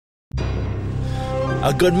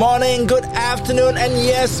Good morning, good afternoon, and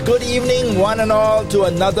yes, good evening, one and all, to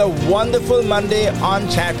another wonderful Monday on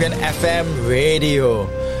Champion FM Radio.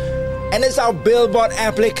 And it's our Billboard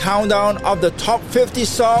Airplay countdown of the top 50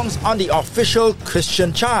 songs on the official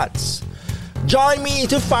Christian charts. Join me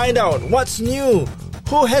to find out what's new,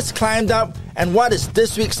 who has climbed up, and what is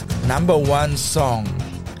this week's number one song.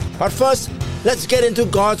 But first, let's get into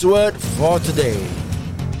God's Word for today.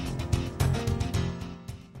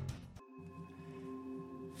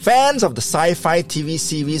 Fans of the sci-fi TV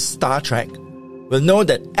series Star Trek will know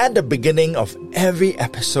that at the beginning of every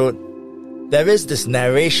episode, there is this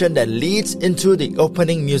narration that leads into the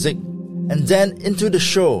opening music and then into the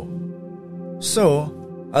show. So,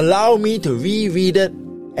 allow me to reread it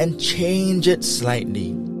and change it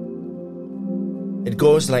slightly. It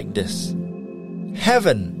goes like this.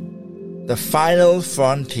 Heaven, the final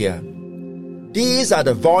frontier. These are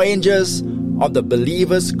the voyages of the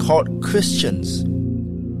believers called Christians.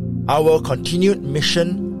 Our continued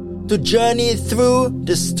mission to journey through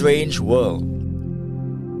this strange world,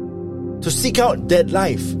 to seek out dead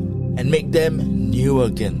life and make them new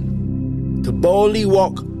again, to boldly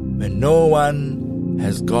walk where no one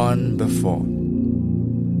has gone before.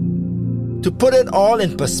 To put it all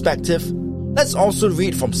in perspective, let's also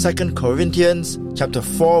read from 2 Corinthians chapter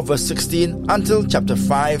 4 verse 16 until chapter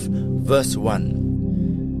 5 verse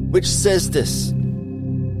 1, which says this.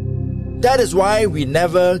 That is why we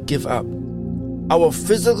never give up. Our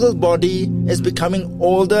physical body is becoming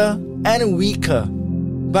older and weaker,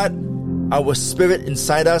 but our spirit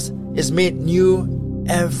inside us is made new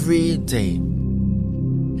every day.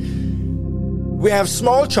 We have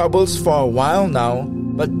small troubles for a while now,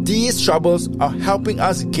 but these troubles are helping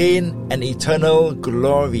us gain an eternal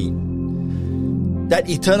glory. That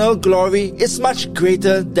eternal glory is much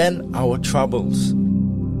greater than our troubles.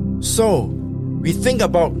 So, we think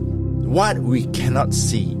about what we cannot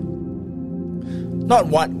see, not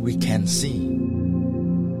what we can see.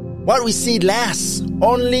 What we see lasts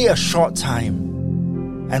only a short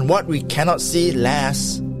time, and what we cannot see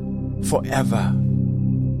lasts forever.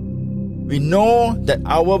 We know that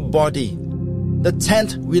our body, the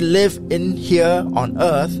tent we live in here on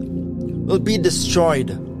earth, will be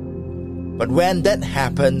destroyed. But when that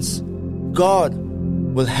happens, God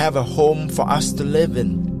will have a home for us to live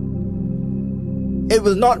in. It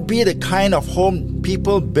will not be the kind of home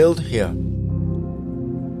people build here.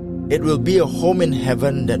 It will be a home in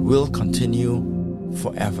heaven that will continue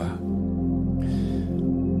forever.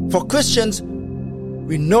 For Christians,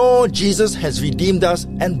 we know Jesus has redeemed us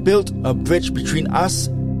and built a bridge between us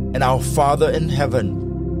and our Father in heaven.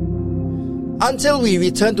 Until we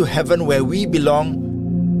return to heaven where we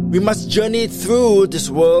belong, we must journey through this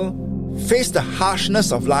world, face the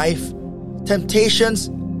harshness of life, temptations,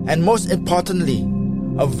 and most importantly,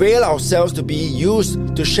 avail ourselves to be used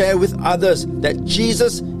to share with others that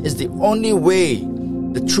Jesus is the only way,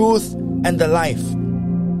 the truth, and the life.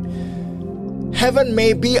 Heaven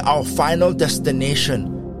may be our final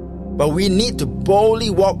destination, but we need to boldly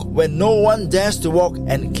walk where no one dares to walk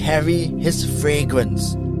and carry His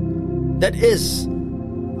fragrance. That is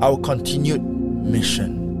our continued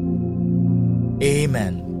mission.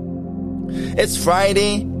 Amen. It's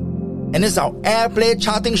Friday, and it's our Airplay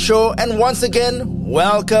charting show, and once again,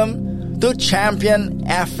 welcome to Champion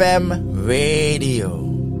FM Radio.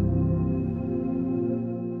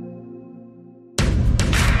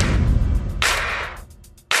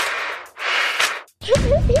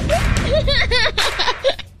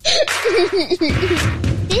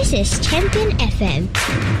 This is Champion FM,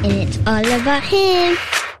 and it's all about him.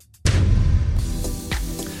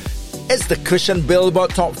 It's the Christian Billboard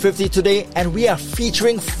Top 50 today, and we are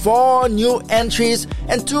featuring 4 new entries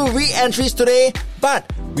and 2 re-entries today.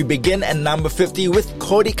 But we begin at number 50 with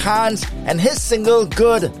Cody Carnes and his single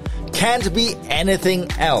Good, Can't Be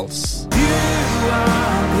Anything Else. You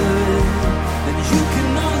are good, and you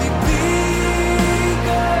can only be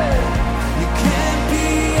good. You can't be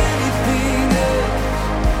anything else.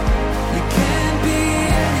 You can't be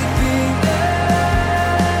anything else.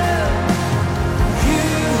 You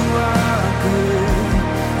are good,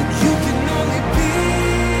 and you can only be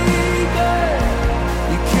good.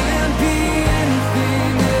 You can't be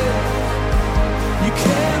anything else. You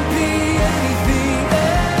can't be anything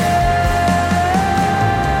else.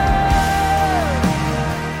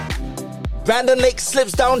 Brandon Lake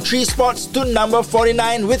slips down 3 spots to number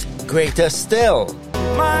 49 with Greater Still.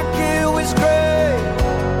 My guilt was great.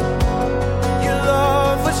 Your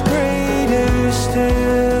love was greater still.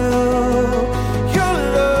 Your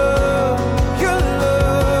love.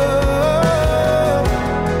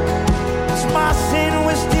 'Cause my sin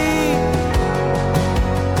was deep.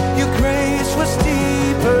 Your grace was deep.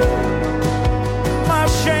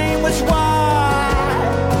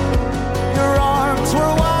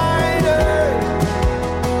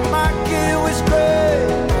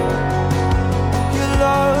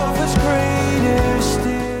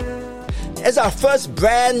 As our first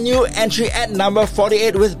brand new entry at number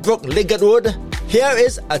 48 with Brooke Ligetwood, here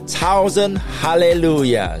is 1,000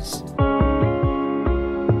 Hallelujahs.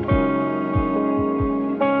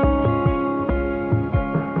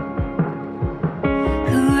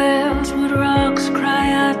 Who else would rocks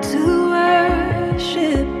cry out to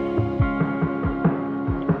worship?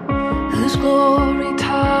 Whose glory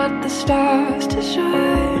taught the stars to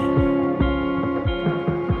shine?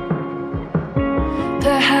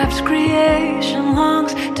 Perhaps creation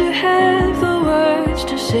longs to have the words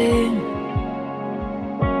to sing,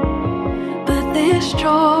 but this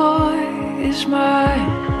joy is mine.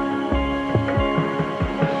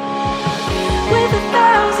 With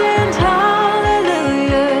 1,000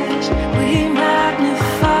 hallelujahs, we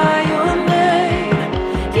magnify your name.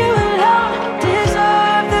 You alone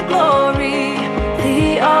deserve the glory,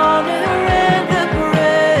 the honor, and the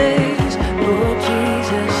praise. Lord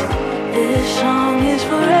Jesus, this song is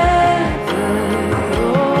forever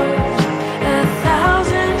yours.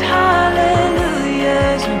 1,000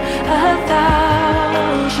 hallelujahs and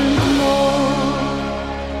 1,000 more.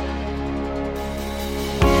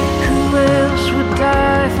 Who else would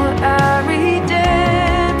die for our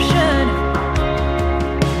redemption?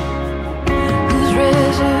 Whose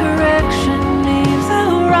resurrection means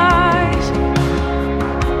they'll rise.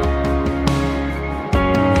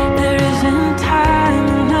 There isn't time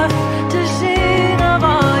enough to sing of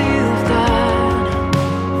all you've done,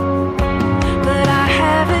 but I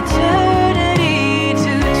have eternity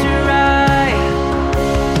to try.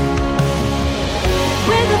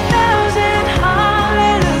 With 1,000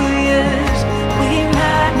 hallelujahs, we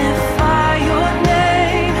magnify your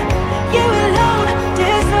name. You alone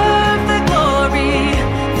deserve the glory,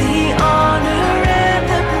 the honor, and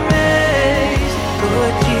the praise.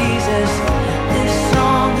 Lord Jesus, this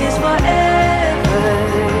song is forever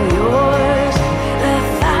yours.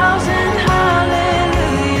 1,000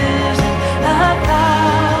 hallelujahs and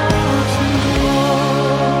 1,000 more.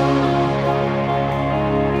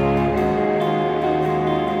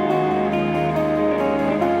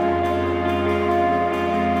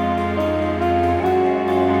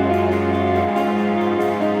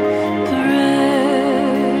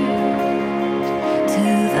 Praise to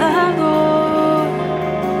the Lord,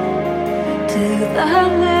 to the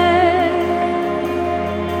Lamb,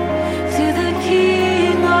 to the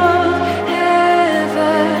King of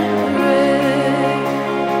heaven, praise.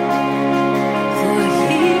 For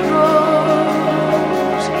he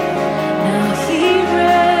rose, now he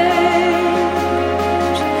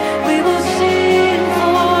reigns. We will sing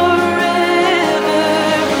forever,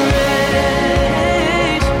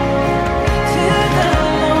 praise to the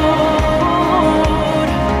Lord,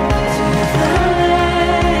 to the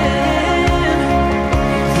Lamb,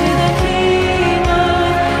 to the King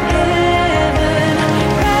of heaven,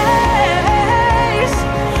 praise.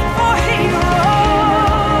 For he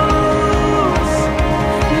rose,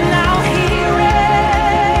 now he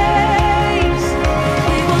reigns.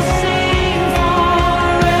 We will sing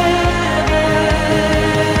forever.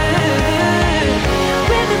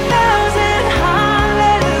 With 1,000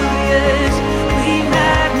 hallelujahs, we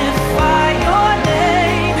magnify your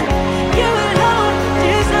name. You alone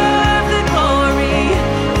deserve the glory,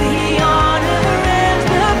 the honor, and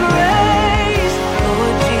the praise.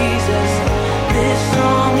 Lord Jesus, this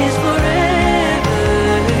song is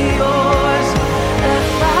forever yours.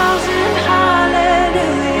 1,000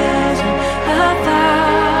 hallelujahs and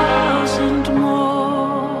 1,000 more.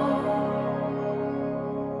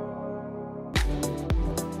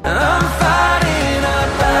 I'm fighting a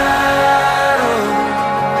battle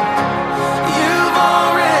you've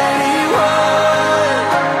already won.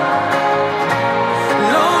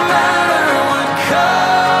 No matter what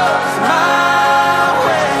comes my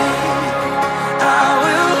way, I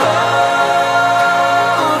will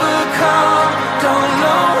overcome. Don't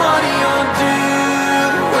know what you're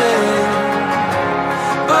doing,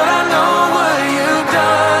 but I know what you've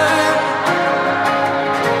done.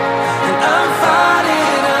 And I'm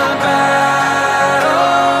fighting a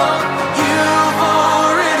battle you've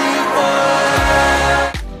already won.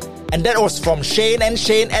 And that was from Shane and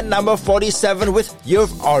Shane at number 47 with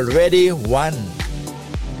You've Already Won.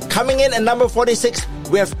 Coming in at number 46,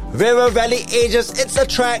 we have River Valley Ages. It's a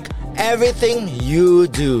track, Everything You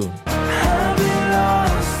Do. I've been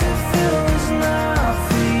lost if it was not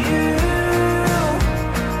for you.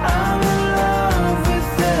 I'm in love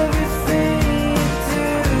with everything you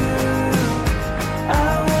do. I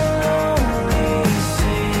will only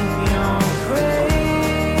sing your praise.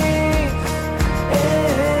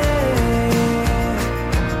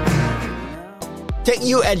 Take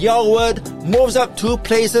You at Your Word moves up 2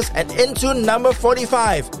 places and into number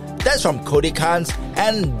 45. That's from Cody Carnes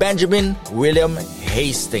and Benjamin William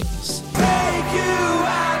Hastings. Take you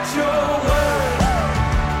at your word.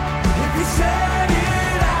 If you said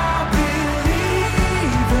it, I'll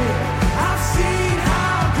believe it. I've seen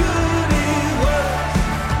how good it was.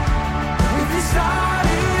 If you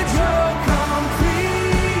started, you'll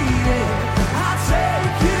complete it. I'll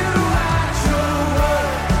take you at your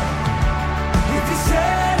word. If you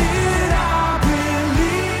said it, I'll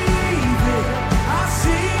believe it. I've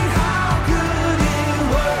seen how good it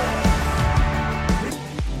was.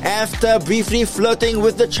 After briefly flirting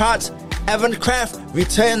with the charts, Evan Kraft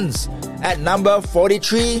returns at number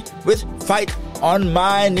 43 with Fight on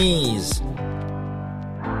My Knees.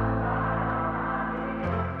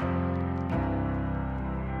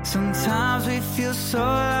 Sometimes we feel so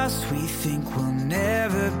lost, we think we'll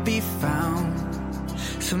never be found.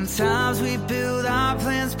 Sometimes we build our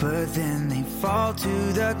plans, but then they fall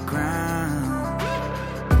to the ground.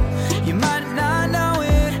 You might not know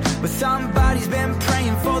it, but somebody's been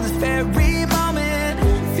praying for this very moment.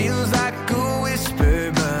 Feels like a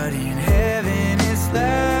whisper, but in heaven it's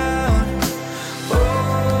loud.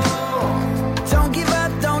 Oh, don't give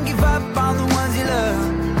up on the ones you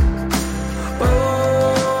love.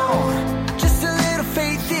 Oh, just a little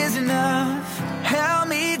faith is enough. Help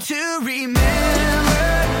me to remember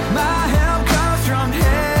my help comes from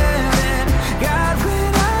heaven. God,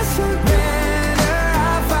 when I surrender,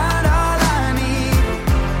 I find all I need.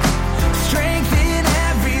 Strength in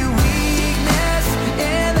every weakness,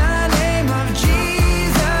 in the name of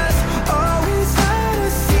Jesus. Always not a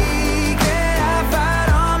secret, I fight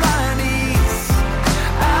on my knees.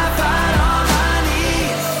 I fight on my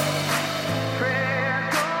knees. Prayers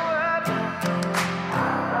go up.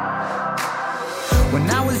 When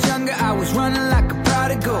I was younger, I was running like a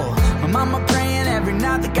prodigal. My mama praying every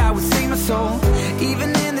night that God would save my soul.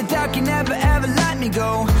 Even in the dark, you never ever let me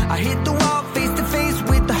go. I hit the wall face to face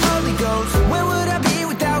with the Holy Ghost. Where would I be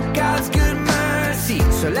without God's good mercy?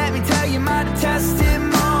 So let me tell you my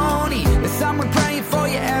testimony. There's someone praying for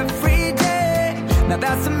you every day. Now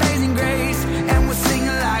that's amazing grace. And we're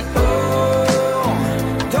singing like, oh,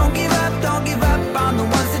 don't give up on the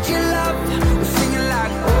ones that you love. We're singing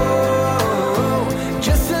like, oh,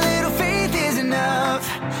 just a little faith is enough.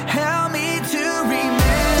 Help me to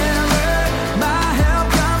remember my help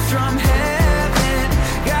comes from heaven.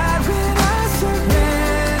 God, when I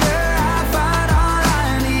surrender, I find all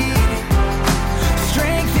I need.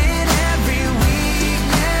 Strength in every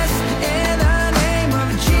weakness, in the name of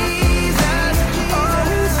Jesus.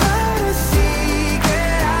 Always not a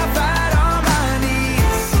secret, I fight on my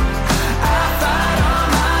knees. I fight on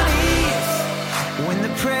my knees. When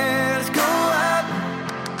the prayers go up,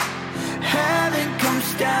 heaven comes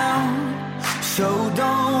down. So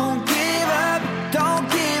don't give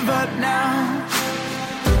up now.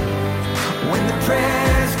 When the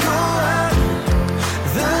prayers go up,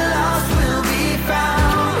 the lost will be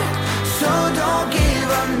found. So don't give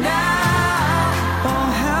up now. Oh,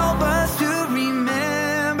 help us to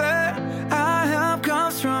remember our help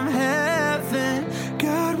comes from heaven.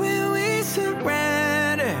 God, when we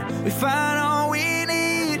surrender, we find all we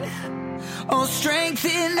need. Oh, strength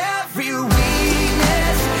in every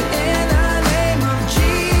weakness, in the name of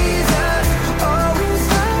Jesus. Always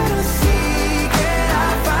not a secret, I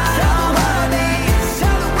find on my knees.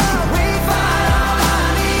 We find on my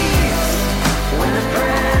knees. When the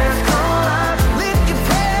prayers go up, lift your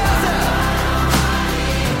prayers up.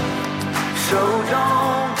 So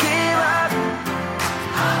don't give up.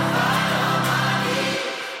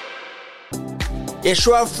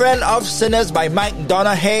 Yeshua, Friend of Sinners by Mike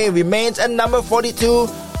Donaghy remains at number 42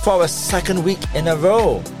 for a second week in a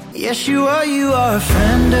row. Yeshua, you are a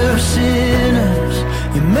friend of sinners.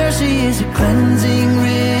 Your mercy is a cleansing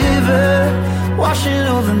river, washing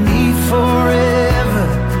over me forever.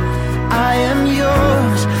 I am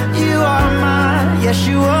yours, you are mine. Yes,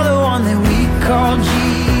 you are the one that we call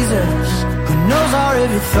Jesus, who knows our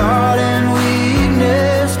every thought and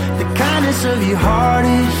weakness. The kindness of your heart,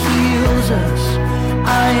 it heals us.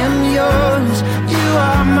 I am yours, you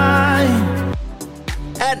are mine.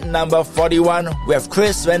 At number 41, we have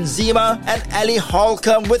Chris Benzema and Ellie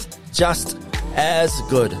Holcomb with Just As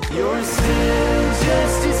Good. You're still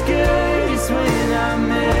just as good as when I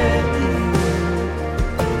met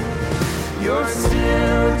you. You're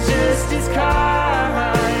still just as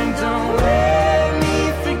kind. Don't let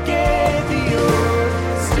me forget that you're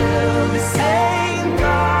still the same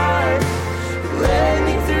God who led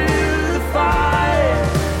me through the fire.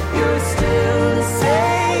 You're still the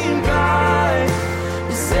same God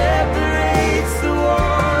who separates the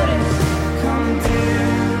waters. Come do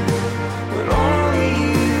what only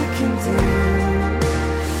you can do.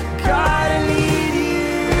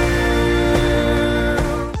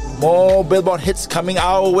 more Billboard hits coming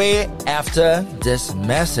our way after this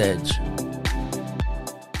message.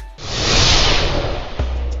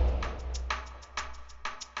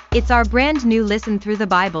 It's our brand new Listen Through the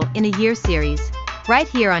Bible in a Year series, right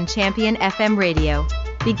here on Champion FM Radio,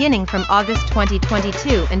 beginning from August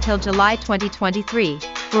 2022 until July 2023,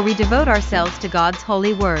 where we devote ourselves to God's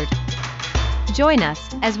holy word. Join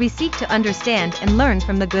us as we seek to understand and learn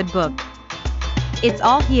from the good book. It's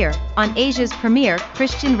all here on Asia's premier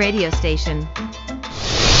Christian radio station.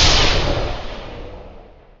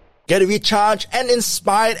 Get recharged and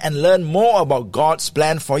inspired and learn more about God's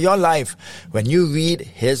plan for your life when you read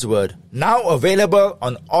His Word. Now available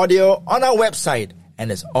on audio on our website,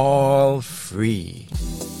 and it's all free.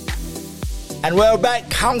 And we're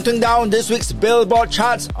back counting down this week's Billboard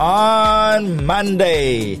charts on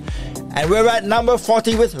Monday. And we're at number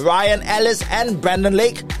 40 with Ryan Ellis and Brandon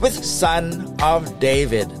Lake with Son of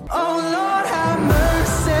David. Oh Lord, have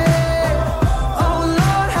mercy. Oh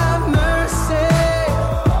Lord, have mercy.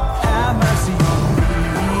 Have mercy on me.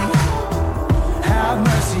 Have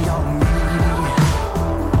mercy on me.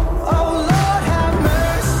 Oh Lord, have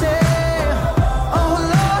mercy. Oh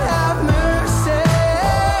Lord, have mercy.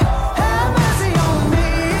 Have mercy on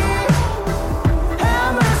me.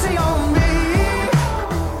 Have mercy on me.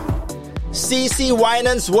 CeCe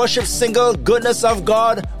Winans' worship single Goodness of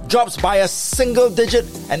God drops by a single digit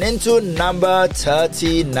and into number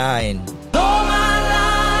 39. All my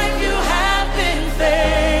life you have been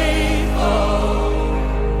faithful.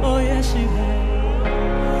 Oh yes you have.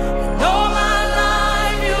 And all my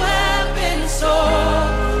life you have been so,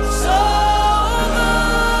 so good.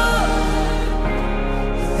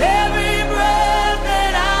 With every breath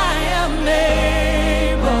that I am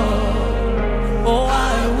able, oh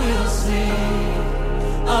I will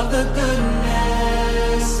sing of the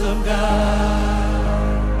goodness of God.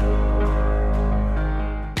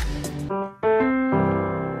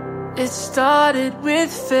 It started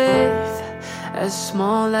with faith, as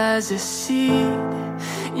small as a seed.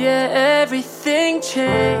 Yeah, everything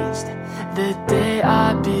changed the day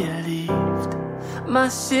I believed. My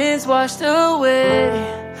sins washed away,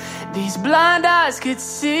 these blind eyes could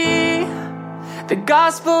see. The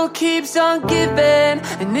gospel keeps on giving,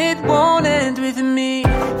 and it won't end with me.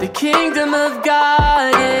 The kingdom of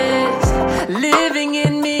God is living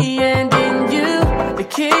in me and in you. The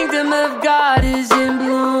kingdom of God is in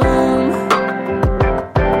bloom.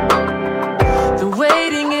 The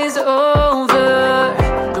waiting is over.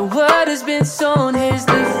 The word has been sown. Here's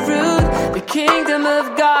the fruit. The kingdom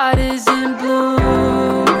of God is in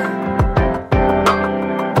bloom.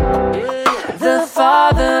 The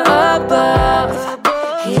Father above,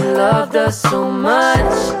 He loved us so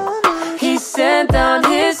much. He sent down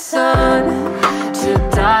His Son to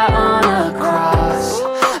die on a cross.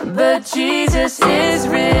 But Jesus is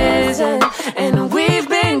risen, and we've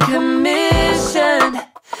been commissioned.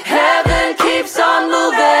 Heaven keeps on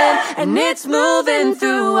moving, and it's moving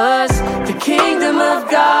through us. The kingdom of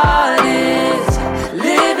God is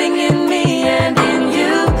living in me and in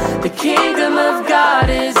you. The kingdom of God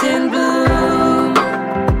is in bloom.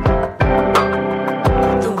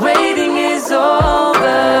 The waiting is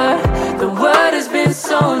over. The word has been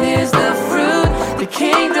sown. Here's the fruit. The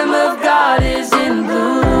kingdom of God is in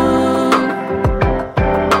bloom.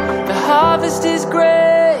 The harvest is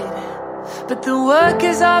great, but the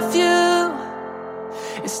workers are few.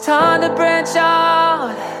 It's time to branch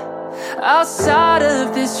out outside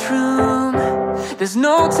of this room. There's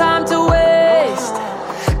no time to waste.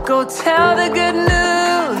 Go tell the good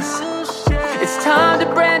news. It's time to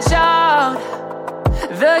branch out.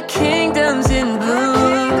 The kingdom's in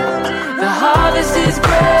bloom. The harvest is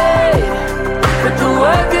great, but the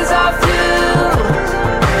workers are few.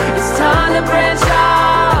 It's time to branch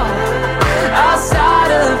out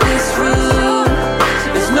outside of this room.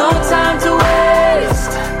 There's no time to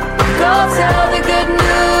waste. Go tell the good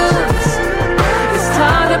news. It's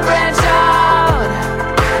time to branch out.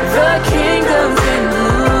 The kingdom's in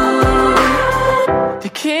bloom. The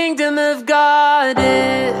kingdom of God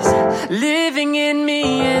is living in me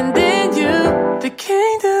and in you. The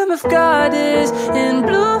kingdom of God is in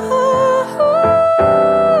bloom.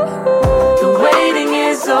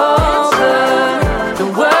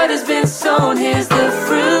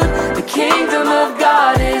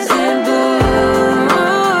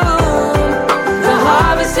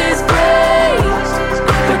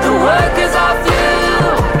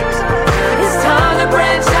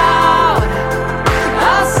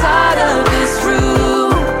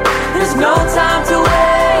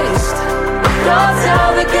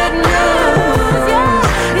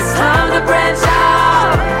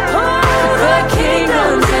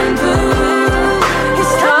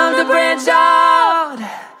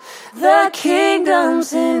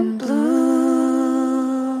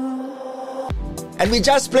 And we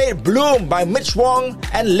just played Bloom by Mitch Wong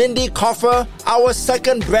and Lindy Coffer, our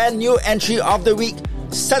second brand new entry of the week,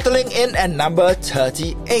 settling in at number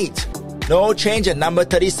 38. No change at number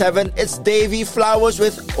 37, it's Davy Flowers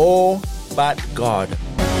with Oh But God.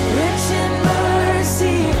 Rich in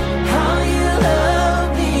mercy, how you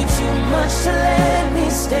love me too much to let me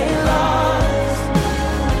stay lost.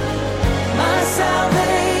 My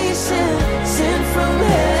salvation sent from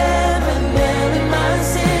heaven, nailing my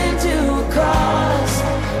sin to a cross.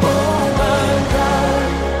 Oh my God.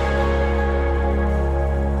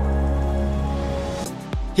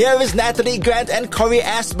 Here is Natalie Grant and Corey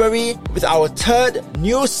Asbury with our third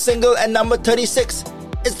new single at number 36.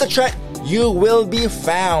 It's the track You Will Be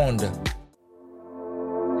Found.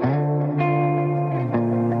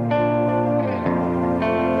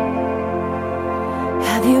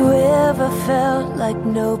 Have you ever felt like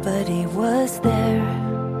nobody was there?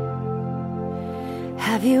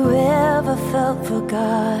 Have you ever felt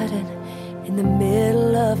forgotten in the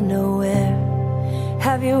middle of nowhere?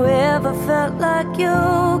 Have you ever felt like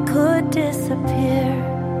you could disappear?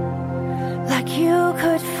 Like you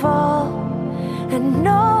could fall and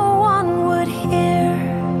no one would hear?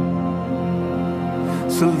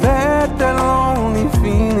 So let that lonely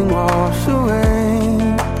feeling wash away.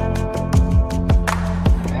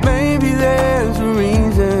 Maybe there's a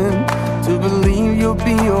reason to believe you'll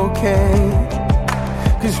be okay.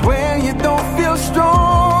 'Cause when you don't feel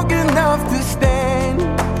strong enough to stand,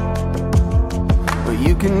 but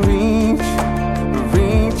you can reach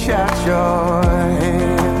out your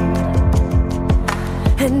hand.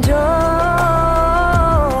 And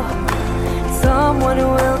someone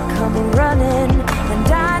will come running, and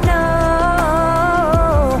I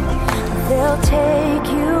know they'll take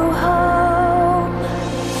you home.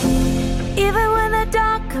 Even when the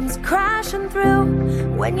dark comes crashing through,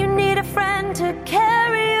 when you need a friend to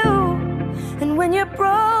carry you, and when you're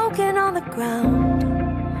broken on the ground,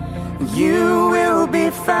 you will be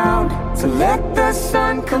found. So let the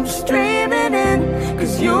sun come streaming in,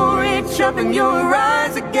 'cause you'll reach up and you'll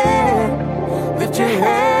rise again. Lift your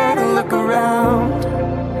head and look around,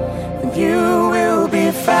 and you will be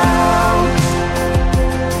found.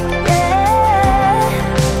 yeah.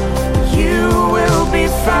 You will be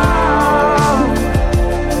found.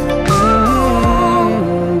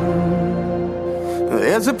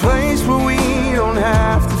 There's a place where we don't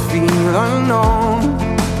have to feel unknown.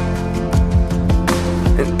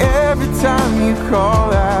 And every time you call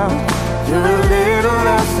out, you're a little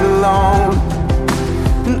less alone.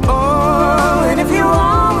 And oh, and if you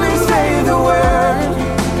only say the word,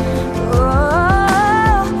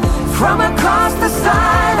 Oh, from across the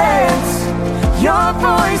silence, your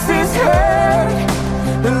voice is heard.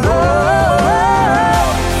 And oh,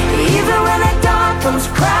 even when the dark comes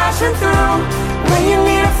crashing through, when you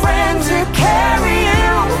need a friend to carry you,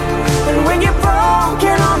 and when you're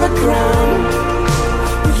broken on the ground,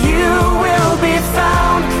 you will be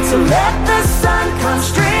found. So let the sun come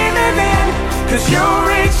streaming in, 'cause you'll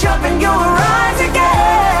reach up and you'll rise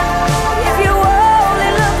again. if you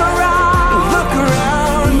only look around,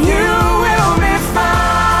 You will be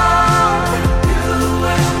found. You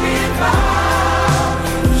will be found.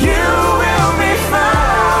 You will be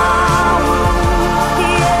found.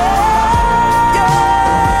 yeah.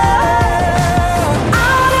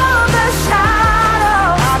 Out of the shadow,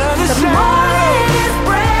 Out of the the shadow. morning is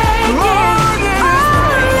breaking.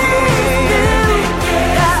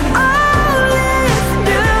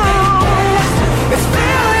 It's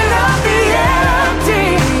filling up the empty,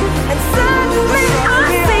 And suddenly I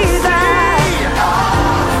see that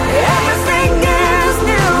everything is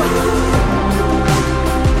new.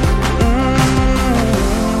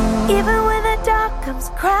 even when the dark comes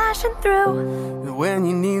crashing through, When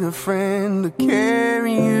you need a friend to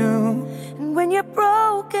carry you, and when you're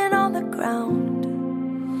broken on the ground,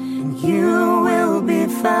 you will be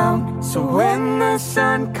found. So when the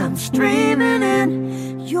sun comes streaming in,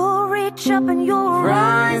 you'll reach up and you'll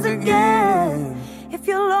rise again. If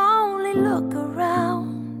you'll only look around,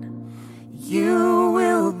 You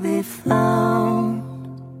will be found.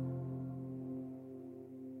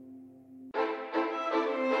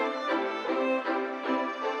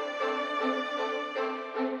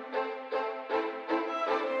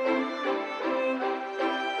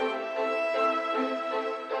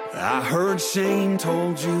 I heard Shane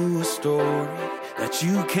told you a story that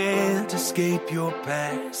you can't escape your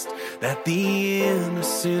past, that the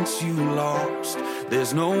innocence you lost,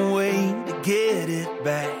 there's no way to get it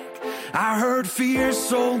back. I heard fear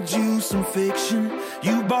sold you some fiction,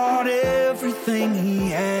 you bought everything he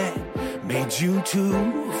had, made you too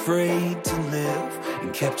afraid to live,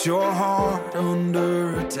 and kept your heart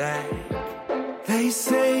under attack. They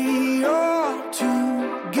say you're too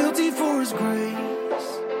guilty for His grace.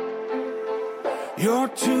 You're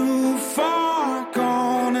too far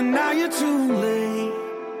gone and now you're too late.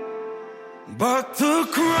 But the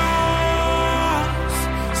cross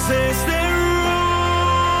says they're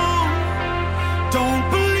wrong. Don't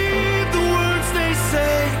believe the words they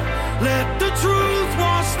say. Let the truth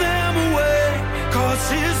wash them away. 'Cause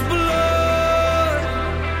His blood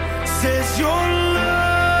says you're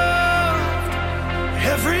loved.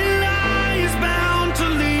 Every lie is bound to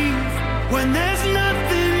leave when there's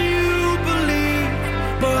nothing you believe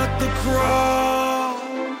but the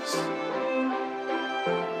cross.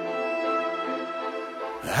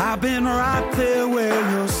 I've been right there where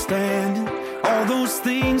you're standing. All those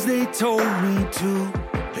things they told me to,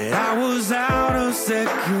 that I was out of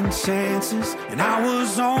second chances and I was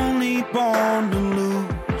only born to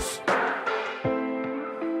lose.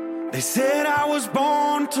 They said I was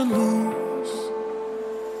born to lose,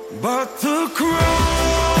 but the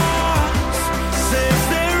cross says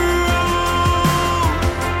they're wrong.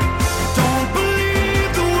 Don't believe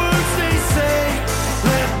the words they say.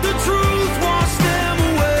 Let the truth wash them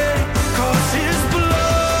away. 'Cause His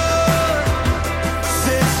blood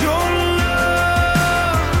says you're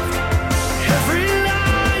loved. Every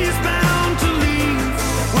lie is bound to leave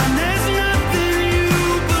when there's nothing you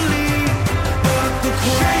believe but the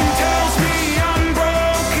cross. Shame tells me I'm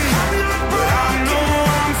broken, but I know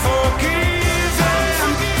I'm forgiven.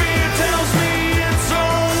 Fear tells me it's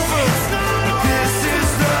over, but this is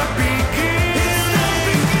the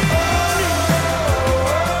beginning.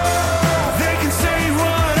 They can say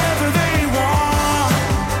whatever they want.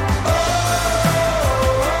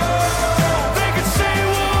 They can say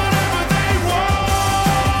whatever they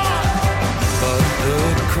want. But the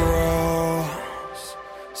cross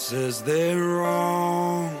says they're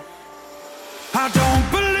wrong. I don't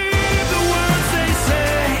believe the words they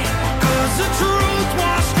say, 'cause the truth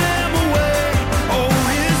washed them away. Oh,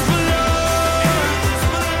 His blood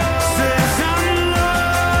says I'm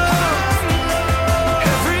loved.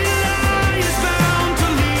 Every lie is bound to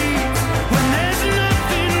leave when there's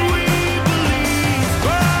nothing we believe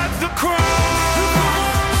but the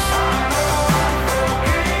cross.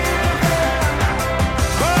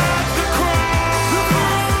 But the cross.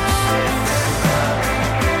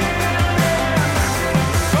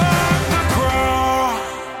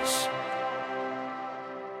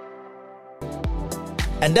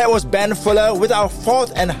 And that was Ben Fuller with our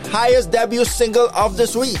fourth and highest debut single of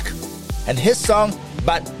this week, and his song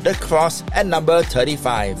But the Cross at number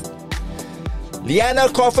 35. Leanna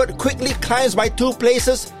Crawford quickly climbs by 2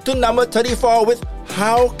 places to number 34 with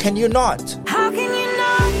How Can You Not? How can you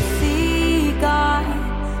not see God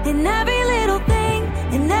in every little thing,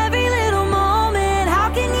 in every little moment? How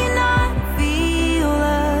can you not feel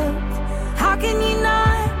loved? How can you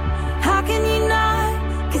not? How can you not?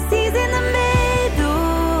 'Cause He's in the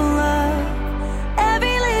middle of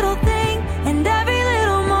every little thing and every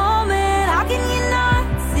little moment. How can you not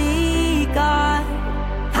see God?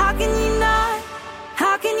 How can you not?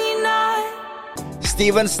 How can you not?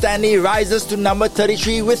 Stephen Stanley rises to number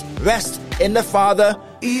 33 with Rest in the Father.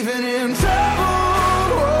 Even in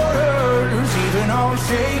troubled waters, even on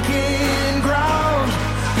shaking ground,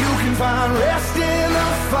 you can find rest in the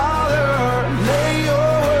Father. Lay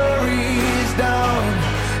your worries down.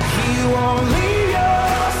 He won't leave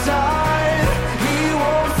your side. He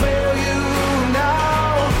won't fail you now.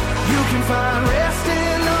 You can find rest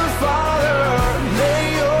in the Father. Lay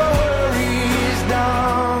your worries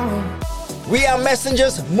down. We Are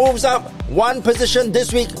Messengers moves up 1 position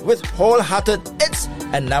this week with Wholehearted. It's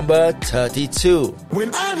at number 32.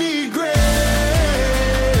 When I need grace,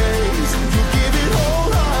 you give it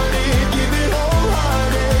wholehearted, give it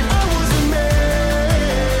wholehearted. I was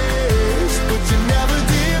amazed, but you never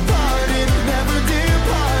departed, never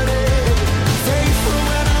departed. Faithful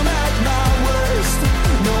when I'm at my worst.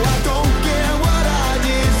 No, I don't get what I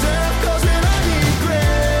deserve, 'cause when I need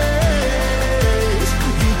grace,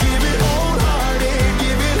 you give it wholehearted,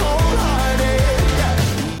 give it wholehearted.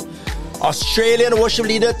 Yeah. Australian worship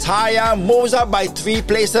leader Taya moves up by 3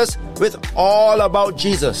 places with All About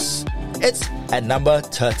Jesus. It's at number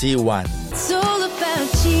 31. It's all about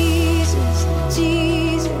Jesus,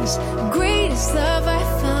 Jesus, greatest love I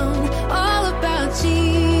found. All about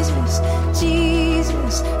Jesus,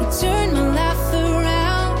 Jesus, He turned my life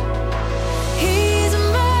around. He's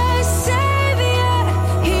my Savior,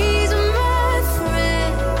 He's my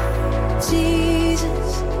friend. Jesus,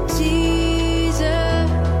 Jesus.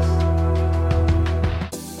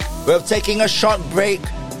 We're taking a short break.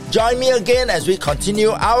 Join me again as we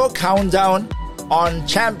continue our countdown on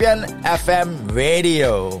Champion FM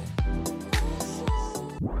Radio.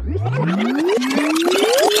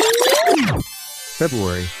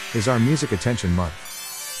 February is our Music Attention Month.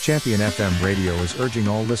 Champion FM Radio is urging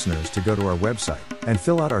all listeners to go to our website and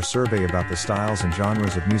fill out our survey about the styles and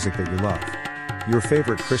genres of music that you love. Your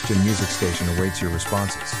favorite Christian music station awaits your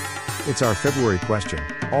responses. It's our February question,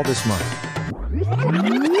 all this month.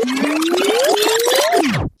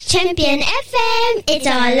 Champion FM, it's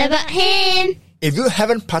all about him. If you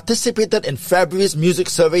haven't participated in February's music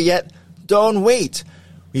survey yet, don't wait.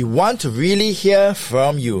 We want to really hear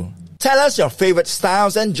from you. Tell us your favorite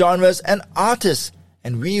styles and genres and artists,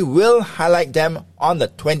 and we will highlight them on the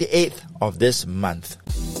 28th of this month.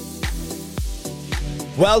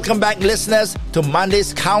 Welcome back, listeners, to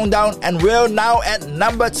Monday's Countdown, and we're now at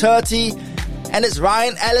number 30, and it's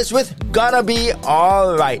Ryan Ellis with Gonna Be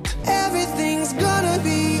Alright. Everything's gonna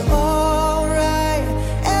be alright.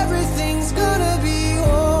 Everything's gonna be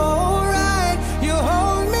alright. You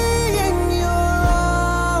hold me in your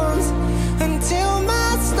arms until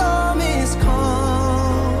my storm is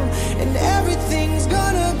calm. And everything's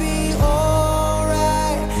gonna be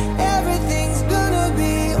alright. Everything's gonna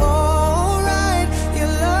be alright. Your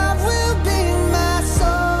love will be my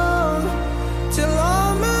song till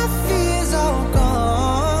all my fears are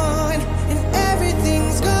gone. And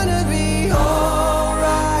everything's gonna be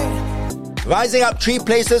alright. Rising up 3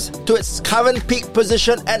 places to its current peak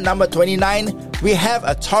position at number 29, we have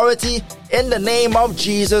Authority in the Name of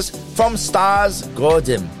Jesus from Stars Go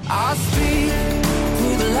Dim. I speak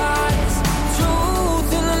through the lies,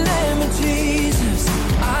 truth in the name of Jesus.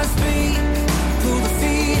 I speak through the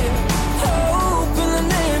fear, hope in the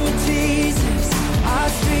name of Jesus. I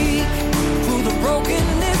speak through the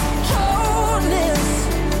brokenness, wholeness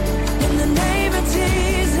in the name of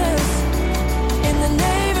Jesus. In the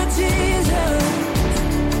name of Jesus.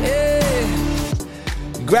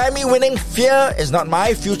 Yeah. Grammy-winning Fear Is Not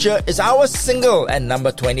My Future is our single at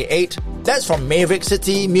number 28. That's from Maverick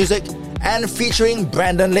City Music and featuring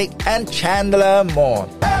Brandon Lake and Chandler Moore.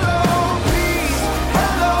 Hello peace,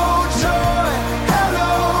 hello joy, hello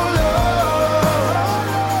love,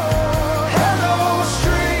 hello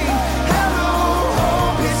stream, hello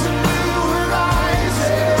hope, it's a new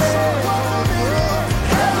horizon.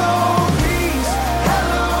 Hello peace,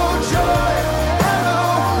 hello joy, hello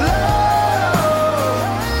love,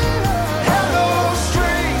 hello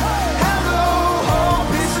stream, hello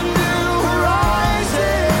hope, it's a new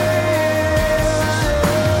horizon.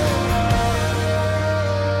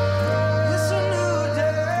 It's a new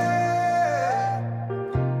day.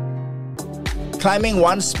 Climbing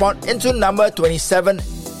 1 spot into number 27,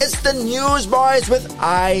 it's the Newsboys with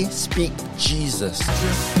I Speak Jesus.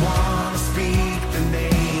 Just wanna speak the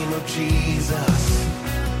name of Jesus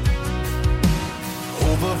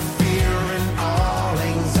over fear and all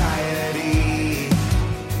anxiety.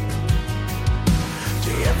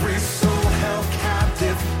 To every soul held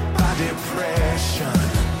captive by depression,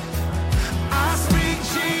 I speak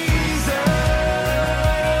Jesus.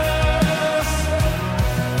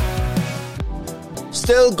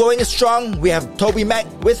 Still going strong, we have Toby Mac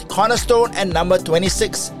with Cornerstone at number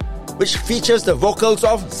 26, which features the vocals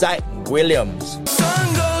of Zach Williams.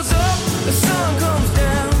 Sun goes up, the sun comes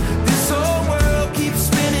down. This whole world keeps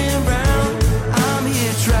spinning round. I'm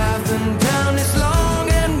here traveling down this long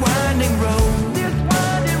and winding road. This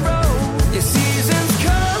winding road. The seasons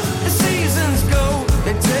come, the seasons go.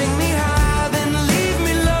 They take me high, then leave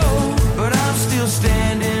me low. But I'm still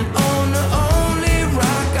standing on the only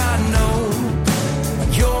rock I know.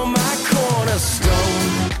 You're my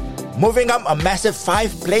cornerstone. Moving up a massive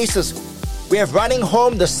 5 places, we have Running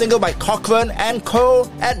Home, the single by Cochran and Co.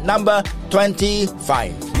 at number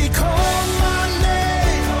 25. He called my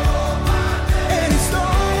name, and he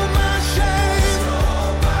stole my shame.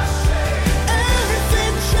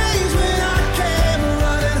 Everything changed when I came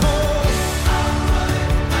running home.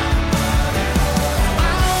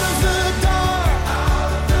 Out of the dark,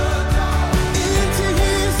 into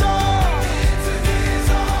his arms.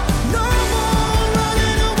 No more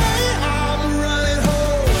running away, I'm running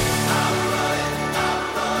home.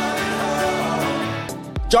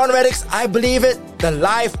 John Reddick's I Believe It, the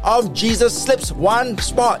life of Jesus slips 1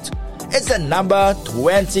 spot. It's at number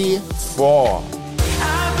 24.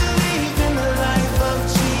 I believe in the life of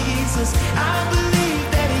Jesus. I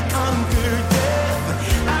believe that he conquered death.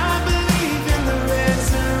 I believe in the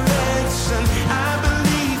resurrection. I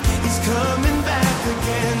believe he's coming back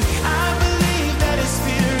again. I believe that his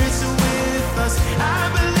spirit's with us. I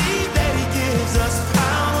believe that he gives us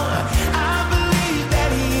power. I believe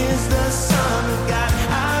that he is the Son of God.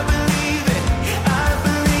 I believe it. I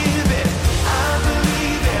believe it. I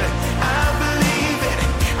believe it. I believe it.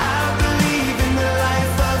 I believe in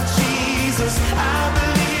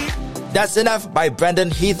That's Enough by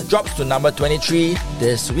Brandon Heath drops to number 23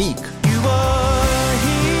 this week. You are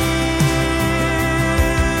here.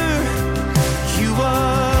 You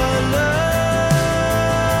are loved.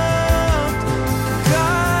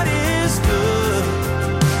 God is good,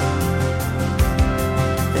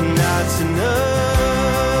 and that's enough.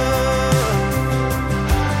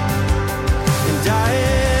 And I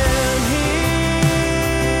am here.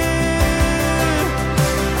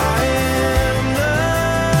 I am loved.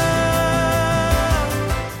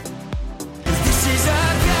 This is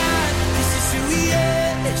our God. This is who He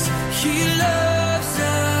is. He loves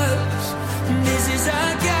us. This is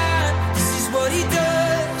our God. This is what He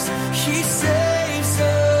does. He saves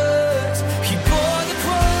us. He bore the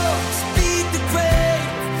cross, beat the grave,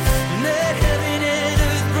 let heaven and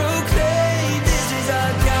earth proclaim. This is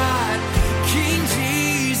our God, King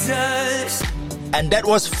Jesus. And that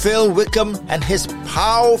was Phil Wickham and his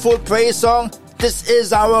powerful praise song, This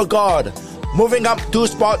Is Our God, moving up 2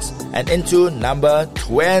 spots and into number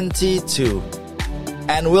 22.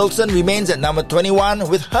 Ann Wilson remains at number 21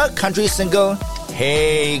 with her country single,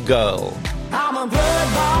 Hey Girl. I'm a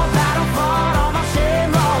blood-bought, battle-fought, all my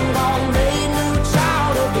shame long gone, made new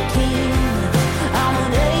child of the King. I'm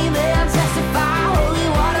an amen, testify, holy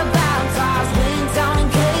water baptized, went down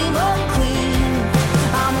and came up clean.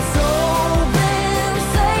 I'm a soul been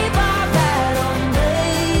saved by that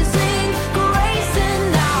amazing grace, and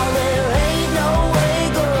now there ain't no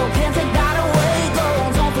way, girl, can't take that away,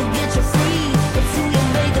 girl. Don't forget you're free, it's who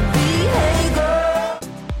you're made to be. Hey girl.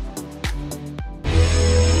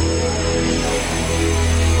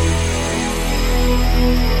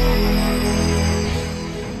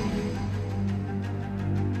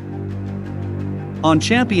 On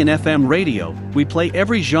Champion FM radio, we play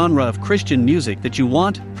every genre of Christian music that you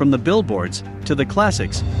want, from the billboards to the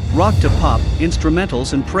classics, rock to pop,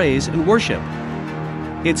 instrumentals and praise and worship.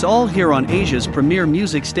 It's all here on Asia's premier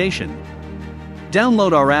music station.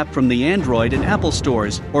 Download our app from the Android and Apple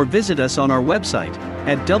stores or visit us on our website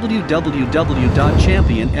at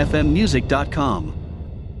www.championfmmusic.com.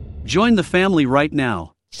 Join the family right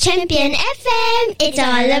now. Champion FM, it's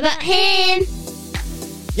all about Him.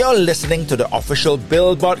 You're listening to the official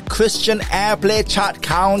Billboard Christian Airplay Chart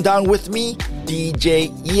Countdown with me, DJ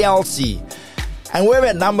ELC. And we're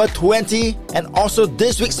at number 20 and also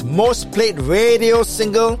this week's most played radio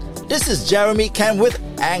single. This is Jeremy Camp with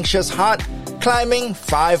Anxious Heart, climbing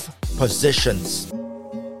 5 positions.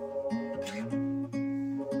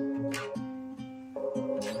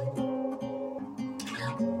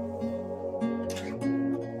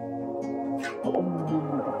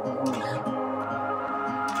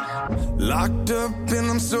 Locked up and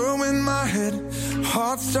I'm so in my head.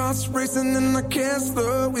 Heart starts racing and I can't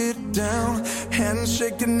slow it down. Hands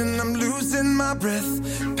shaking and I'm losing my breath.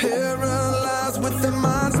 Paralyzed with the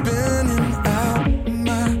mind spinning out.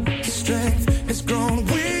 My strength has grown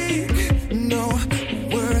weak. No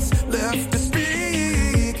words left to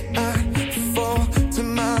speak. I fall to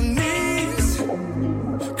my knees,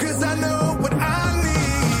 'cause I know what I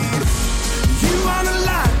need. You are the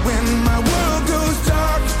light when my world goes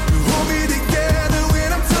dark. Hold me together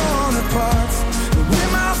when I'm torn apart. When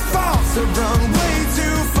my thoughts have run way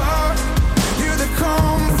too far, you're the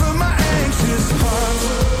calm for my anxious heart.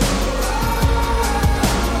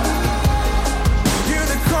 You're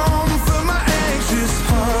the calm for my anxious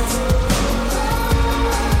heart.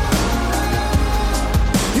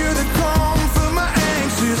 You're the calm for my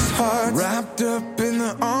anxious heart. Wrapped up in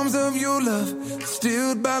the arms of your love,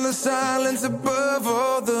 stilled by the silence above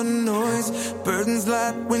all the noise. Burdens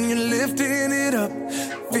light when you're lifting it up.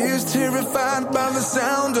 Fears terrified by the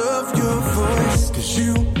sound of your voice. 'Cause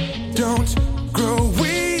you don't grow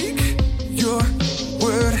weak. Your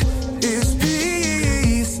word is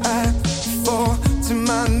peace. I fall to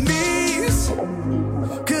my knees,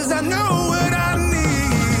 'cause I know what I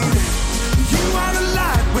need. You are the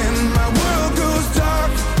light when my world goes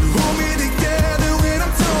dark. You hold me together when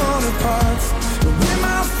I'm torn apart. When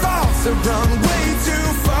my thoughts have run way too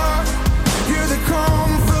far, you're the calm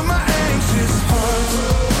for my anxious heart.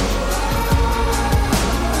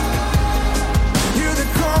 You're the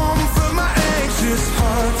calm for my anxious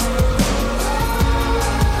heart.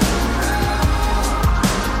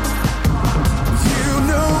 You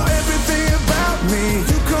know everything about me.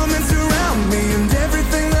 You come and surround me and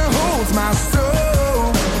everything that holds my soul.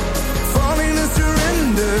 Falling to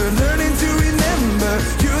surrender, learning to remember.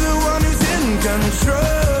 You're the one who's in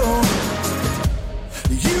control.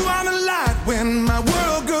 You are the light when my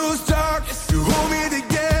world goes dark. You hold me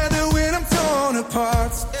together when I'm torn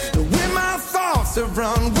apart. When my thoughts have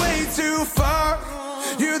run way too far,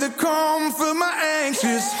 you're the calm for my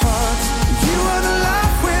anxious heart. You are the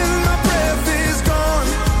light when my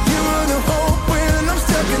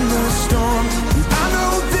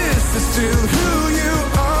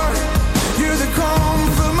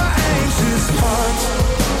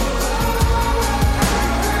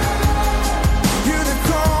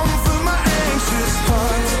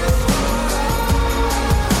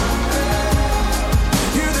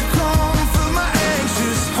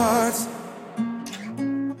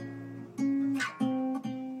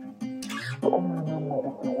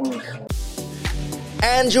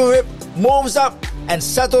Andrew Ripp moves up and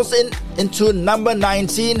settles into number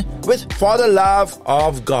 19 with For the Love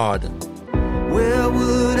of God. Where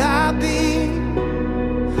would I be?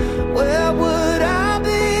 Where would I be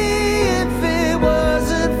if it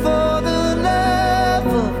wasn't for the love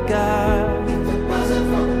of God? If it wasn't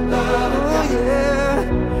for the love of God.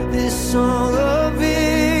 Yeah. This song of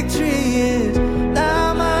victory is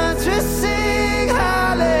now mine to sing.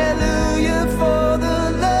 Hallelujah, for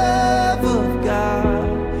the love of God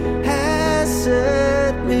has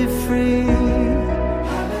set me free.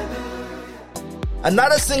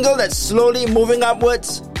 Another single that's slowly moving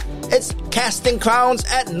upwards, it's Casting Crowns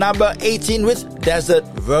at number 18 with Desert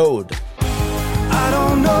Road. I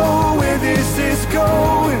don't know where this is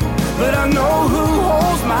going, but I know who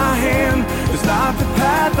holds my hand. It's not the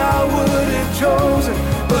path I would have chosen,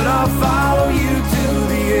 but I'll follow you to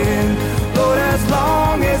the end. Lord, as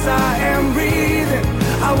long as I am breathing,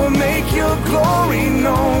 I will make your glory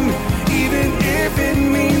known, even if it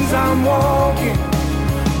means I'm walking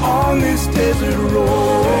on this desert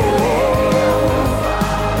road.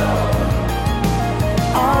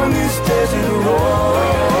 On this desert road.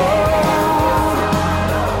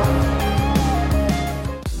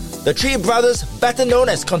 The Three Brothers, better known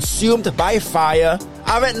as Consumed by Fire,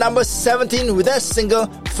 are at number 17 with their single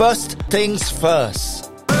First Things First.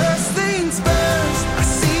 First things first, I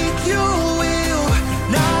seek your will,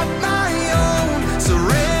 not my own.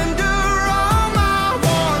 Surrender all my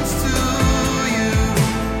wants to you.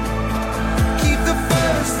 Keep the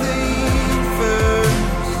first thing first.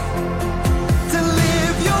 To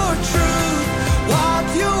live your truth, walk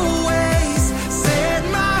your ways, set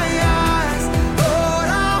my eyes. Lord,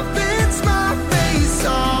 I'll fix my face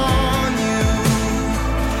on you.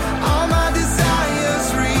 All my desires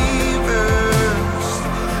reversed.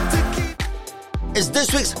 It's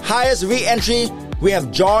this week's highest re-entry. We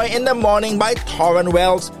have Joy in the Morning by Torrent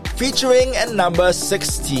Wells, featuring at number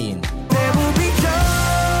 16. There will be joy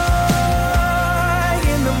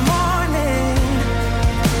in the morning.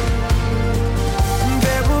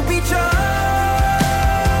 There will be joy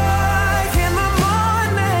in the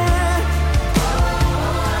morning.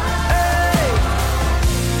 Hey,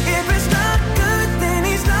 if it's not good, then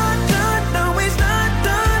he's not good. No, he's not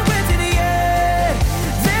done with it yet.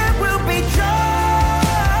 There will be joy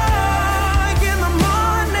in the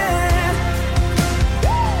morning.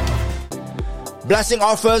 Blessing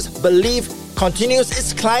Offers Believe continues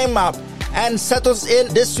its climb up and settles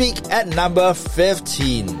in this week at number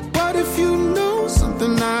 15. What if you know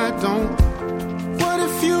something I don't? What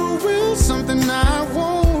if you will something I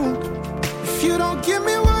won't? If you don't give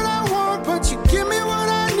me what I want, but you give me what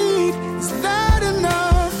I need, is that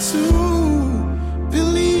enough to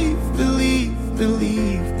believe, believe,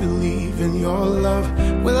 believe, believe in your love?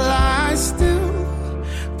 Will I still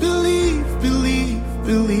believe, believe,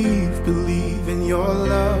 believe, believe in your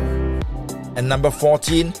love? And number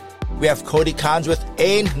 14, we have Cody Carnes with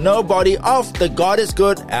Ain't Nobody off the God Is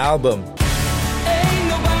Good album. Ain't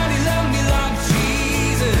nobody love me like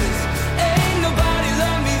Jesus. Ain't nobody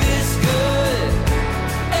love me this good.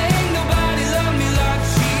 Ain't nobody love me like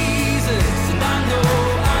Jesus. And I know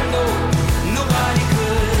nobody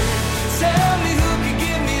could. Tell me who could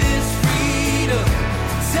give me this freedom.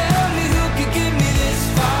 Tell me who could give me this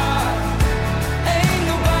fire. Ain't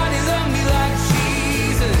nobody love me like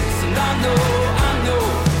Jesus. And I know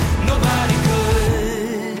nobody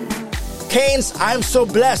could. Kane's I'm So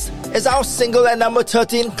Blessed is our single at number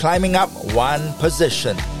 13, climbing up one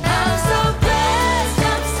position. I'm so blessed,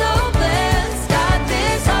 got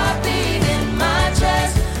this heartbeat in my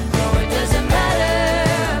chest. No, it doesn't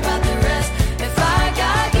matter about the rest. If I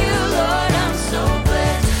got you, Lord, I'm so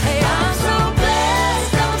blessed. Hey, I'm so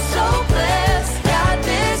blessed, got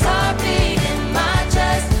this heartbeat in my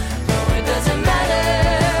chest. No, it doesn't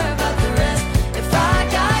matter about the rest. If I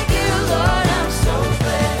got you, Lord, I'm so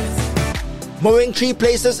blessed. Moving 3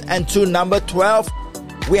 places and to number 12,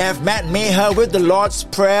 we have Matt Maher with The Lord's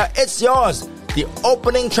Prayer, It's Yours, the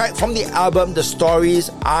opening track from the album The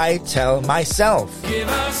Stories I Tell Myself. Give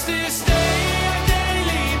us this day our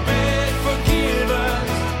daily bread. Forgive us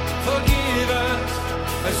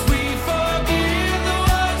as we forgive the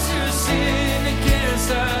ones who sin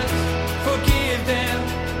against us. Forgive them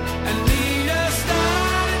and lead us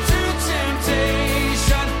not into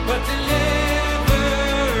temptation, but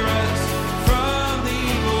deliver us from the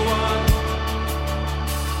evil one.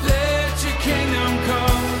 Let your kingdom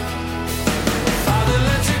come. Father,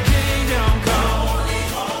 let your kingdom come.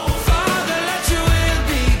 Father, let your will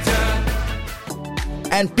be done.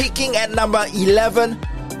 And peaking at number 11,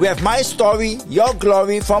 we have My Story, Your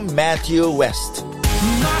Glory from Matthew West.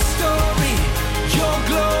 My story, your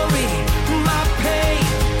glory, my pain,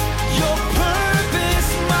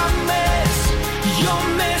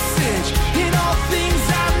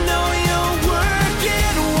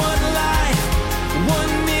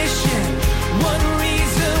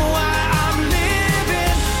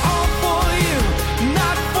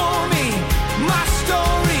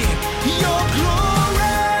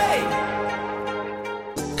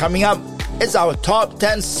 Coming up, it's our top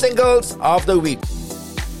 10 singles of the week.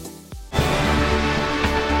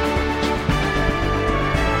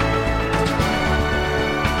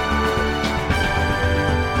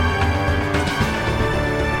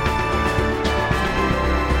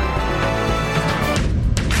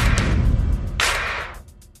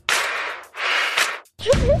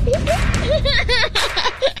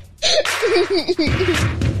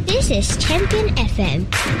 This is Champion FM,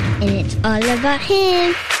 and it's all about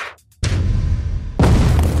him.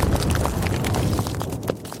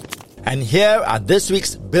 And here are this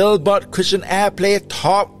week's Billboard Christian Airplay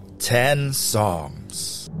Top 10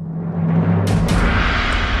 songs.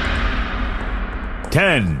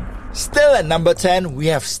 10. Still at number 10, we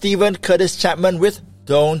have Stephen Curtis Chapman with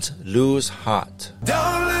Don't Lose Heart.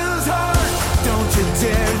 Don't lose heart, don't you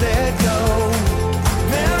dare let go.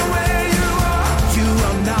 There where you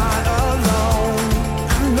are not alone.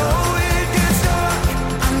 I know it gets dark,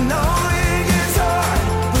 I know it gets hard,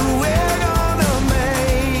 but we're gonna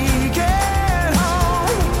make it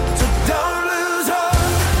home. So don't lose heart.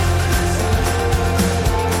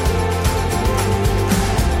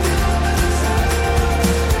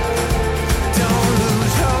 Don't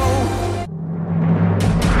lose hope.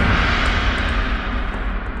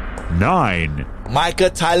 9. Michael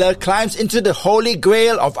Tyler climbs into the holy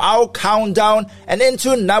grail of our countdown and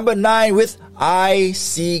into number 9 with I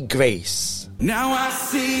See Grace. Now I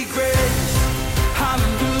see grace,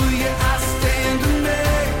 hallelujah, I stand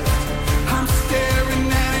amazed. I'm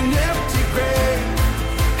staring at an empty grave,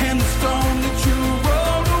 and the stone that you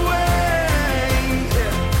rolled away.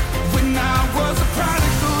 When I was a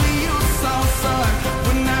prodigal, you saw son.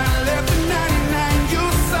 When I left the 99, you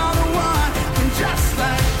saw the one. And just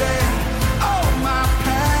like that, oh, my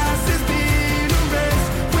past has been erased.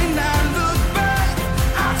 When I look back,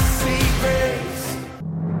 I see grace.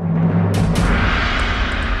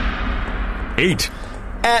 8.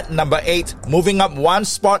 At number 8, moving up one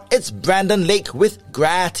spot, it's Brandon Lake with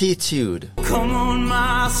Gratitude. Come on,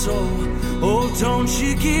 my soul, oh, don't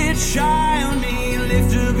you get shy on me.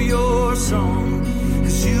 Lift up your song,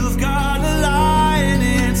 'cause you've got a lion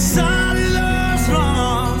inside of those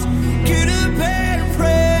lungs. Get up and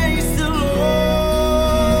praise the Lord.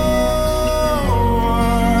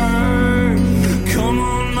 Come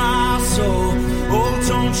on, my soul, oh,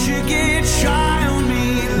 don't you get shy on me.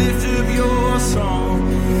 Lift up your song,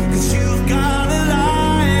 'cause you've got a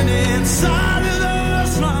lion inside of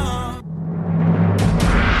those lungs.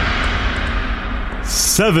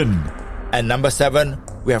 7. At number 7,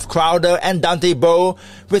 we have Crowder and Dante Bowe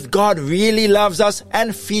with God Really Loves Us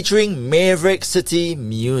and featuring Maverick City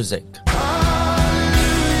Music.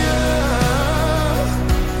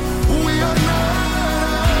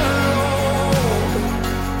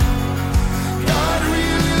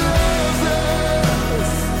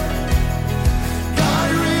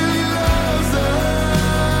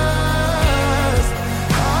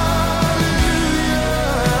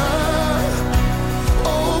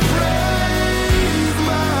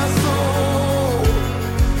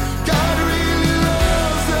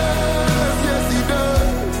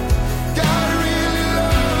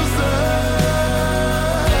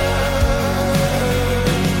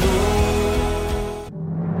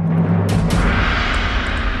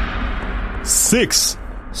 Six.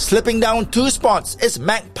 Slipping down 2 spots is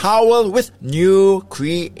Mac Powell with New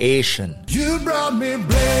Creation. You brought me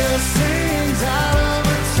blessings out of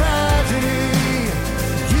a tragedy.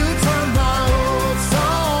 You turned my old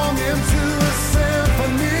song into a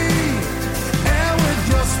symphony. And with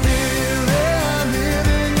your spirit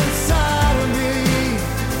living inside of me,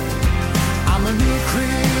 I'm a new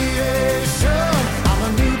creation. I'm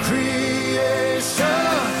a new creation.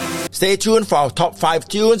 Stay tuned for our top 5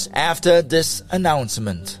 tunes after this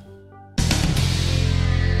announcement.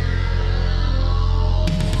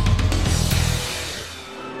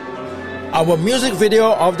 Our music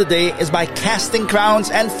video of the day is by Casting Crowns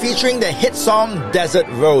and featuring the hit song Desert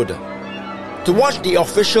Road. To watch the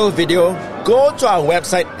official video, go to our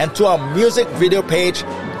website and to our music video page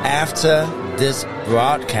after this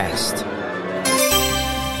broadcast.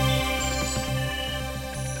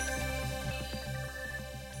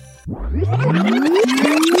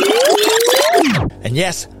 And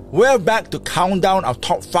yes, we're back to count down our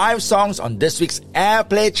top 5 songs on this week's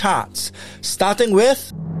Airplay charts, starting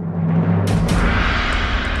with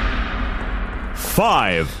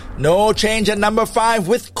 5. No change at number 5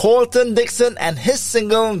 with Colton Dixon and his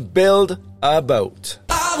single Build a Boat.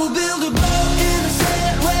 I will build a boat in the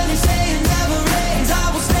sand when they say it never rains.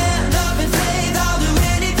 I will stand up in faith. I'll do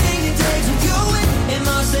anything it takes. With you in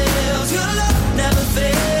my sails, your love never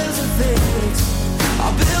fails or fades.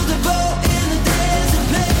 I'll build a boat in the desert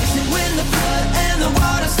place.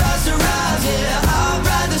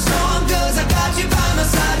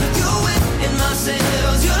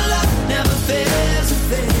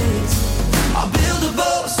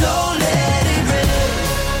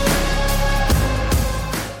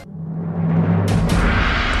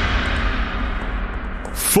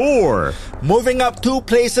 Moving up 2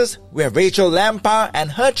 places, we have Rachel Lampa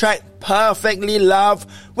and her track Perfectly Love,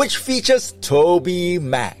 which features Toby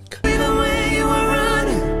Mac. Either way you were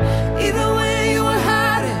running, either way you were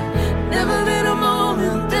hiding, never been a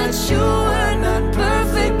moment that you were not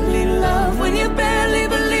perfectly loved. When you barely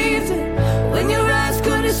believed it, when your eyes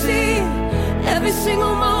couldn't see it, every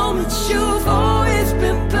single moment you've always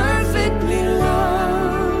been perfectly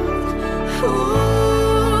loved.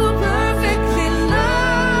 Ooh, perfectly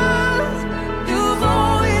loved. You've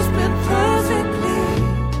always been perfectly.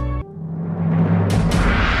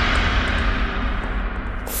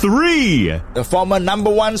 3. The former number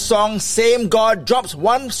 1 song Same God drops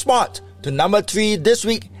 1 spot to number 3 this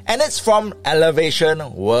week, and it's from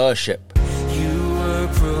Elevation Worship. You were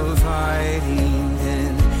providing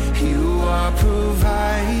then, you are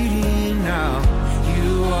providing now.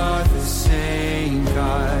 You are the same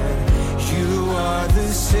God. You are the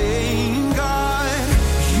same God.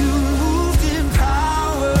 You moved in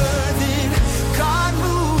power then, God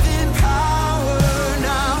moved in power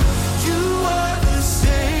now. You are the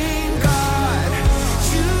same God.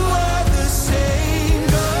 You are the same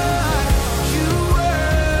God. You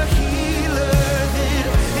were a healer then,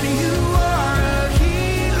 and you are a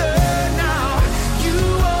healer now. You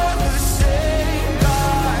are the same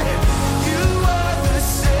God. You are the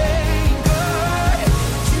same God.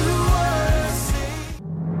 You are the same.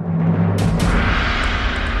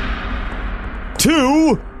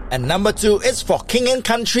 2. And number 2 is for King and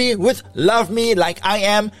Country with Love Me Like I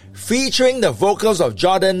Am, featuring the vocals of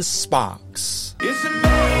Jordan Sparks. It's amazing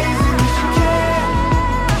that you can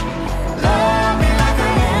love me like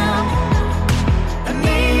I am, and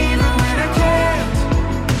even when I can't,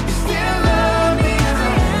 you still love me as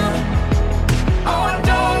I am. Oh, I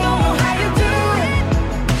don't know how you do it,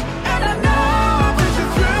 and I know I'll put you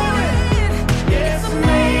through it. Yeah, it's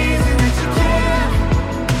amazing that you can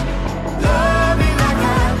love me like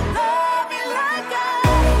I am, love me like I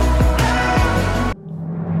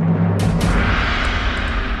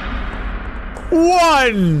am.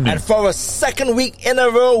 1. And for a second week in a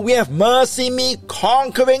row, we have Mercy Me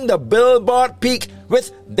conquering the Billboard peak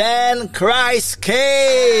with Then Christ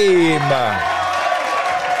Came.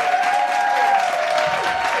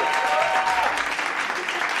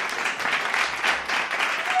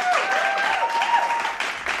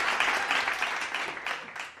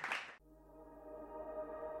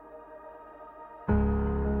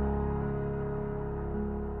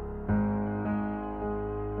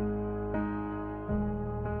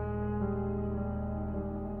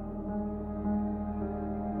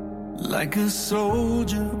 Like a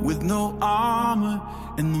soldier with no armor,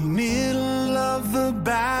 in the middle of the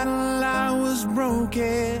battle I was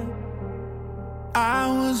broken. I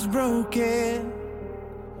was broken.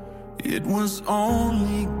 It was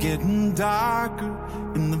only getting darker.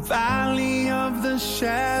 In the valley of the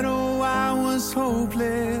shadow I was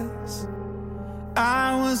hopeless.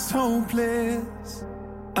 I was hopeless.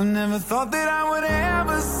 I never thought that I would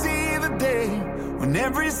ever see the day when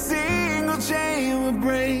every single chain would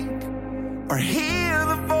break, or hear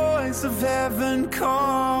the voice of heaven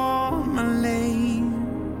call my name.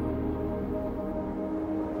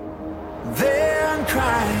 Then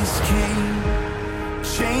Christ came,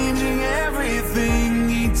 changing everything.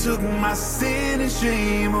 He took my sin and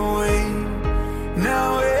shame away.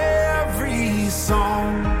 Now every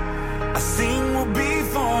song I sing will be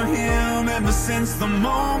for Him, ever since the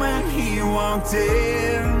moment He walked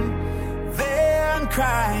in. Then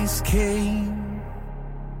Christ came.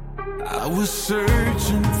 I was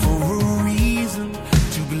searching for a reason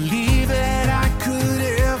to believe that I could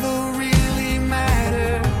ever really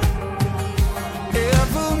matter,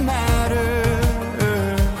 ever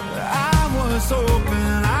matter. I was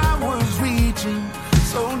hoping, I was reaching,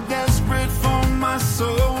 so desperate for my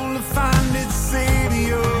soul to find its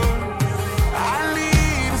Savior. I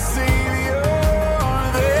need a Savior.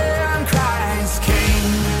 Then Christ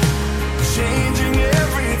came, changing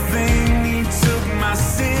everything. He took my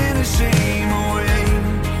sin and shame away.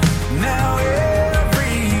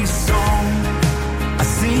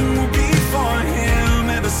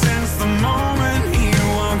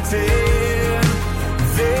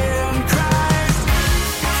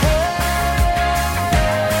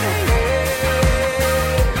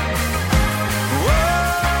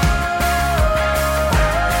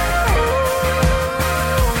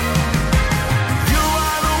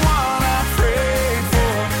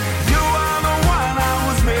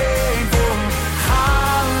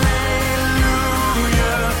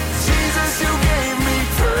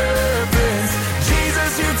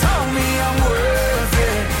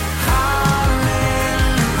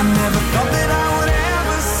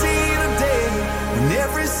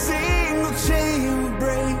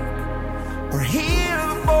 hear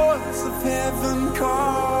the voice of heaven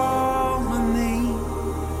call my name.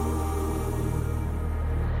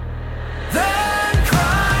 Then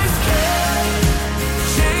Christ came,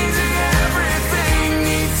 changing everything.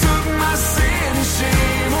 He took my sin and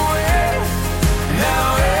shame away. Now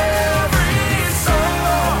every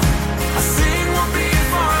song I sing will be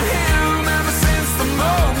for Him. Ever since the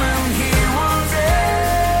moment He walked in.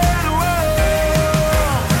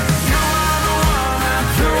 You are the one I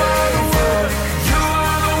prayed for. You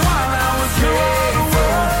are the one I was made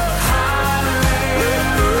for.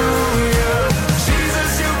 Hallelujah.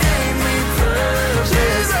 Jesus, you gave me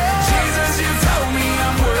purpose. Jesus, you told me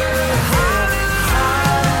I'm worth it.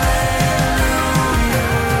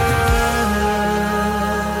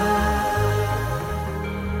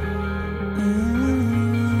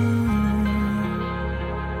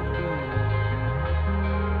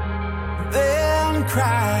 Then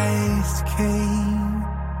Christ came.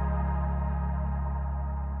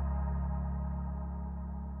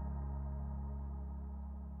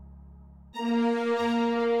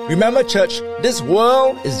 Remember, church, this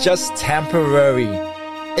world is just temporary.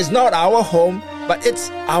 It's not our home, but it's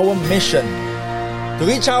our mission to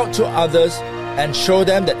reach out to others and show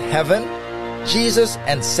them that heaven, Jesus,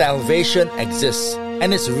 and salvation exists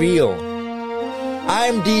and it's real.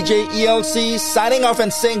 I'm DJ ELC signing off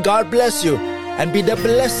and saying God bless you and be the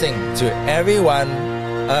blessing to everyone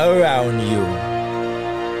around you.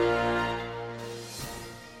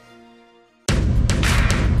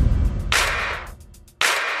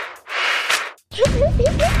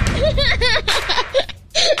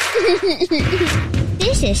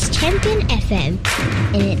 This is Champion FM,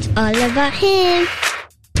 and it's all about Him.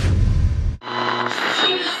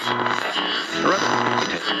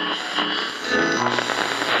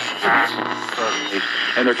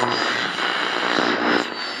 Energy.